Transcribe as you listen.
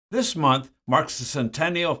This month marks the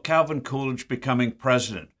centennial of Calvin Coolidge becoming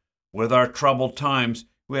president. With our troubled times,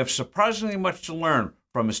 we have surprisingly much to learn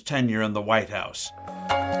from his tenure in the White House.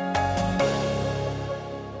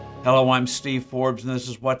 Hello, I'm Steve Forbes, and this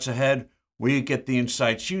is What's Ahead, where you get the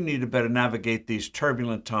insights you need to better navigate these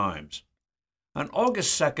turbulent times. On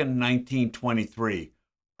August 2nd, 1923,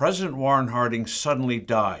 President Warren Harding suddenly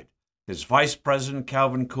died. His vice president,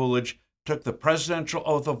 Calvin Coolidge, took the presidential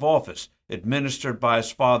oath of office administered by his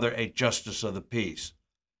father, a justice of the peace.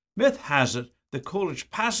 Myth has it that Coolidge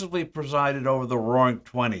passively presided over the Roaring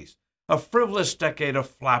Twenties, a frivolous decade of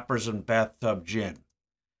flappers and bathtub gin.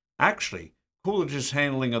 Actually, Coolidge's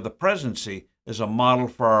handling of the presidency is a model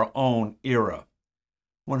for our own era.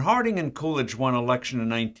 When Harding and Coolidge won election in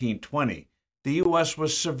 1920, the U.S.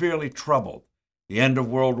 was severely troubled. The end of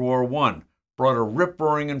World War I brought a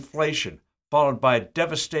rip-roaring inflation, followed by a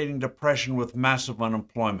devastating depression with massive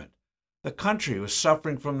unemployment. The country was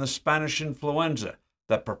suffering from the Spanish influenza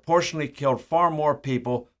that proportionally killed far more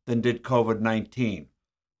people than did COVID-19.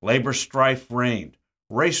 Labor strife reigned.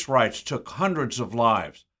 Race riots took hundreds of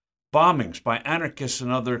lives. Bombings by anarchists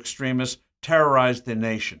and other extremists terrorized the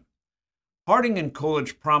nation. Harding and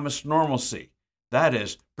Coolidge promised normalcy, that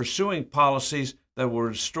is, pursuing policies that would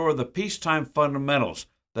restore the peacetime fundamentals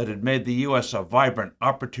that had made the U.S. a vibrant,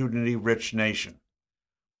 opportunity-rich nation.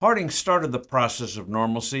 Harding started the process of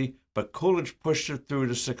normalcy, but Coolidge pushed it through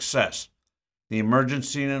to success. The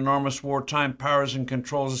emergency and enormous wartime powers and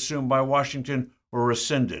controls assumed by Washington were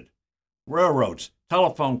rescinded. Railroads,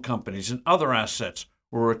 telephone companies, and other assets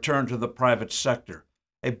were returned to the private sector.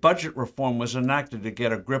 A budget reform was enacted to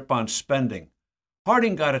get a grip on spending.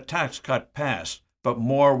 Harding got a tax cut passed, but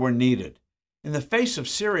more were needed. In the face of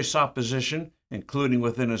serious opposition, including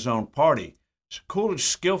within his own party, Coolidge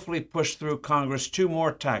skillfully pushed through Congress 2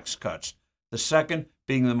 more tax cuts, the second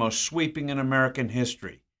being the most sweeping in American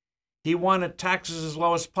history. He wanted taxes as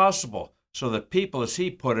low as possible so that people, as he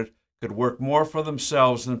put it, could work more for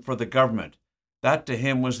themselves than for the government. That to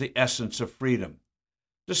him was the essence of freedom.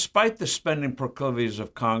 Despite the spending proclivities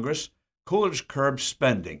of Congress, Coolidge curbed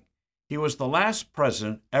spending. He was the last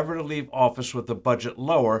president ever to leave office with a budget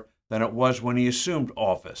lower than it was when he assumed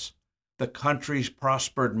office. The country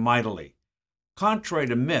prospered mightily. Contrary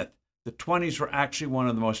to myth, the 20s were actually one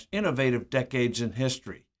of the most innovative decades in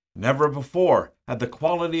history. Never before had the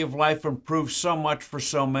quality of life improved so much for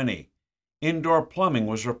so many. Indoor plumbing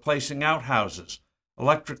was replacing outhouses.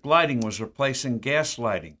 Electric lighting was replacing gas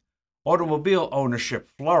lighting. Automobile ownership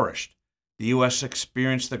flourished. The U.S.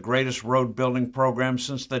 experienced the greatest road-building program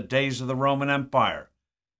since the days of the Roman Empire.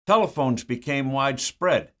 Telephones became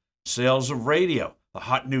widespread. Sales of radio, the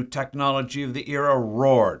hot new technology of the era,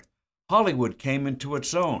 roared. Hollywood came into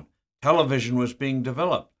its own. Television was being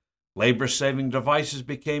developed. Labor-saving devices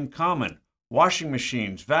became common. Washing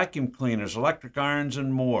machines, vacuum cleaners, electric irons,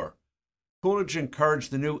 and more. Coolidge encouraged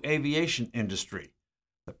the new aviation industry.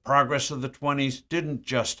 The progress of the 20s didn't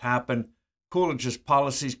just happen. Coolidge's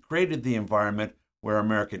policies created the environment where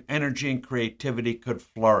American energy and creativity could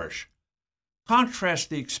flourish. Contrast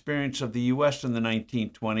the experience of the U.S. in the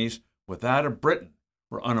 1920s with that of Britain,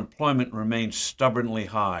 where unemployment remained stubbornly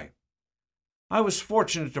high. I was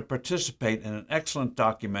fortunate to participate in an excellent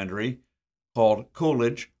documentary called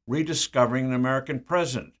Coolidge, Rediscovering an American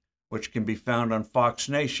President, which can be found on Fox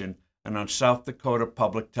Nation and on South Dakota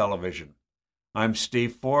Public Television. I'm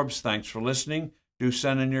Steve Forbes. Thanks for listening. Do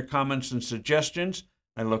send in your comments and suggestions.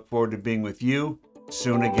 I look forward to being with you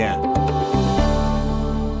soon again.